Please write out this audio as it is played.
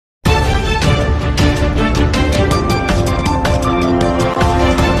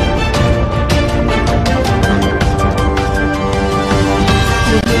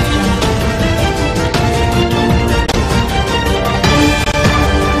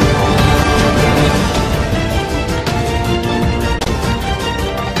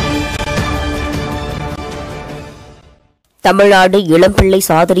தமிழ்நாடு இளம்பிள்ளை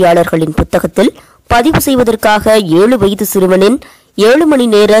சாதனையாளர்களின் புத்தகத்தில் பதிவு செய்வதற்காக 7 வயது சிறுவனின் 7 மணி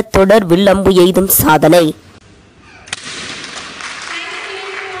நேர தொடர் வில்லம்பு எய்தும் சாதனை.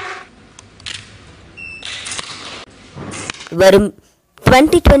 வரும்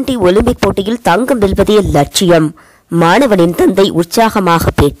 2020 ஒலிம்பிக் போட்டியில் தங்கம் வெல்வதே லட்சியம். மாணவனின் தந்தை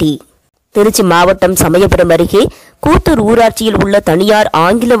உற்சாகமாக பேட்டி. திருச்சி மாவட்டம் சமயபுரம் அருகே கூத்தூர் ஊராட்சியில் உள்ள தனியார்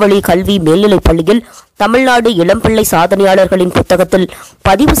ஆங்கில வழி கல்வி மேல்நிலைப் பள்ளியில் தமிழ்நாடு இளம்பிள்ளை சாதனையாளர்களின் புத்தகத்தில்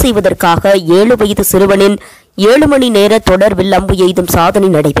பதிவு செய்வதற்காக 7 வயது சிறுவனின் 7 மணி நேர தொடர் வில்லம்பு எய்தும் சாதனை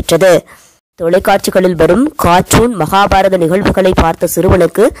நடைபெற்றது. தொலைக்காட்சிகளில் வரும் கார்ட்டூன் மகாபாரத நிகழ்வுகளை பார்த்த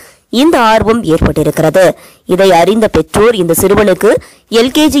சிறுவனுக்கு இந்த ஆர்வம் ஏற்பட்டிருக்கிறது. இதை அறிந்த பெற்றோர் இந்த சிறுவனுக்கு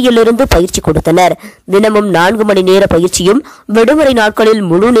LKG-யிலிருந்து பயிற்சி கொடுத்தனர். தினமும் 4 மணி நேர பயிற்சியும் விடுமுறை நாட்களில்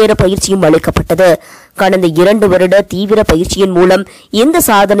முழு நேர பயிற்சியும் அளிக்கப்பட்டது. கடந்த 2 வருட தீவிர பயிற்சியின் மூலம் இந்த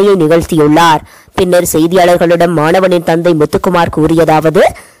சாதனையை நிகழ்த்தியுள்ளார். பின்னர் செய்தியாளர்களிடம் மாணவனின் தந்தை முத்துக்குமார் கூறியதாவது: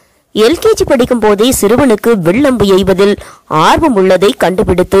 LKG படிக்கும் போதே சிறுவனுக்கு வில்லம்பு எய்வதில் ஆர்வம் உள்ளதை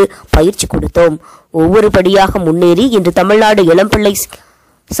கண்டுபிடித்து பயிற்சி கொடுத்தோம். ஒவ்வொரு படியாக முன்னேறி இன்று தமிழ்நாடு இளம்பிள்ளை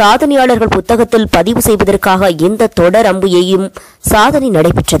சாதனையாளர்கள் புத்தகத்தில் பதிவு செய்வதற்காக இந்த தொடர் அம்பு எய்யும் சாதனை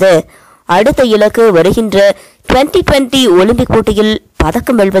நடைபெற்றது. அடுத்த இலக்கு வருகின்ற 2020 ஒலிம்பிக் போட்டியில்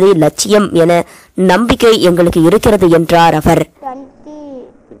பதக்கம் வெல்வதே லட்சியம் என நம்பிக்கை எங்களுக்கு இருக்கிறது என்றார் அவர்.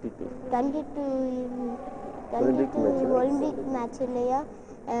 ஒலிம்பிக் மேட்ச்லயா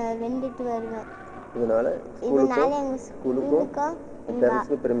வெண்டிட்டு வருவேன். இதனால எங்க ஸ்கூலுக்கும்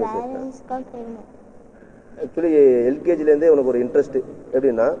பேரண்ட்ஸ்க்கும் பெருமை. ஆக்சுவலி LKG-லேருந்தே உனக்கு ஒரு இன்ட்ரெஸ்ட்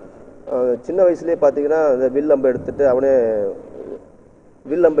எப்படின்னா, சின்ன வயசுலேயே பார்த்தீங்கன்னா அந்த வில் அம்பை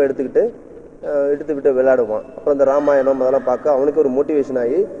எடுத்துக்கிட்டு விளையாடுவான். அப்புறம் அந்த ராமாயணம் அதெல்லாம் பார்க்க அவனுக்கு ஒரு மோட்டிவேஷன்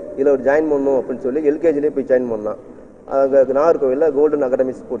ஆகி இதில் ஒரு ஜாயின் பண்ணணும் அப்படின்னு சொல்லி LKG-லேயே போய் ஜாயின் பண்ணான். அங்கே நாகர்கோவிலில் கோல்டன்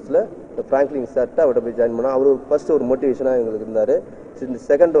அகாடமி ஸ்போர்ட்ஸில் ஃப்ராங்க்லின் சார்ட்ட அவர்கிட்ட போய் ஜாயின் பண்ணான். அவர் ஃபஸ்ட்டு ஒரு மோட்டிவேஷனாக எங்களுக்கு இருந்தார்.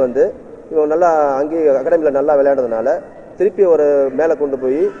 செகண்ட் வந்து இவன் நல்லா அங்கேயே அகாடமியில் நல்லா விளையாடுறதுனால திருப்பி ஒரு மேலே கொண்டு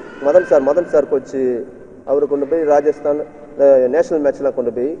போய் மதன் சார் கோச்சு அவர் கொண்டு போய் ராஜஸ்தான் நேஷனல் மேட்ச்லாம்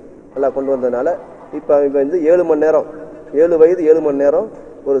கொண்டு போய் நல்லா கொண்டு வந்ததுனால இப்போ வந்து 7 மணி நேரம் 7 வயது 7 மணி நேரம்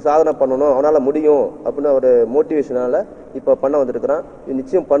ஒரு சாதனை பண்ணணும், அவனால் முடியும் அப்படின்னு ஒரு மோட்டிவேஷனால் இப்போ பண்ண வந்துருக்கிறான்.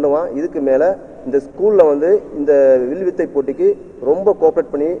 நிச்சயம் பண்ணுவான். இதுக்கு மேலே இந்த ஸ்கூலில் வந்து இந்த வில்வித்தை போட்டிக்கு ரொம்ப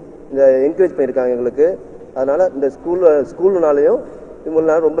கோஆப்ரேட் பண்ணி இந்த என்கரேஜ் பண்ணியிருக்காங்க எங்களுக்கு. அதனால் இந்த ஸ்கூலுனாலையும்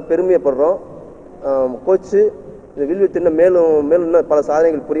இவங்களால ரொம்ப பெருமையப்படுறோம். கோச்சு இந்த வில்வித்தை இன்னும் மேலும் பல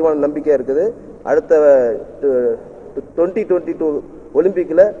சாதனைகள் புரிவான நம்பிக்கையாக இருக்குது. அடுத்த 2022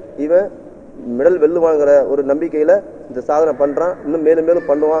 ஒலிம்பிக்கில் இவன் மெடல் வெல்லுவாங்கிற ஒரு நம்பிக்கையில் இந்த சாதனை பண்ணுறான். இன்னும் மேலும்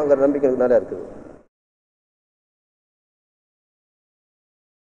பண்ணுவாங்கிற நம்பிக்கை நிறையா இருக்குது.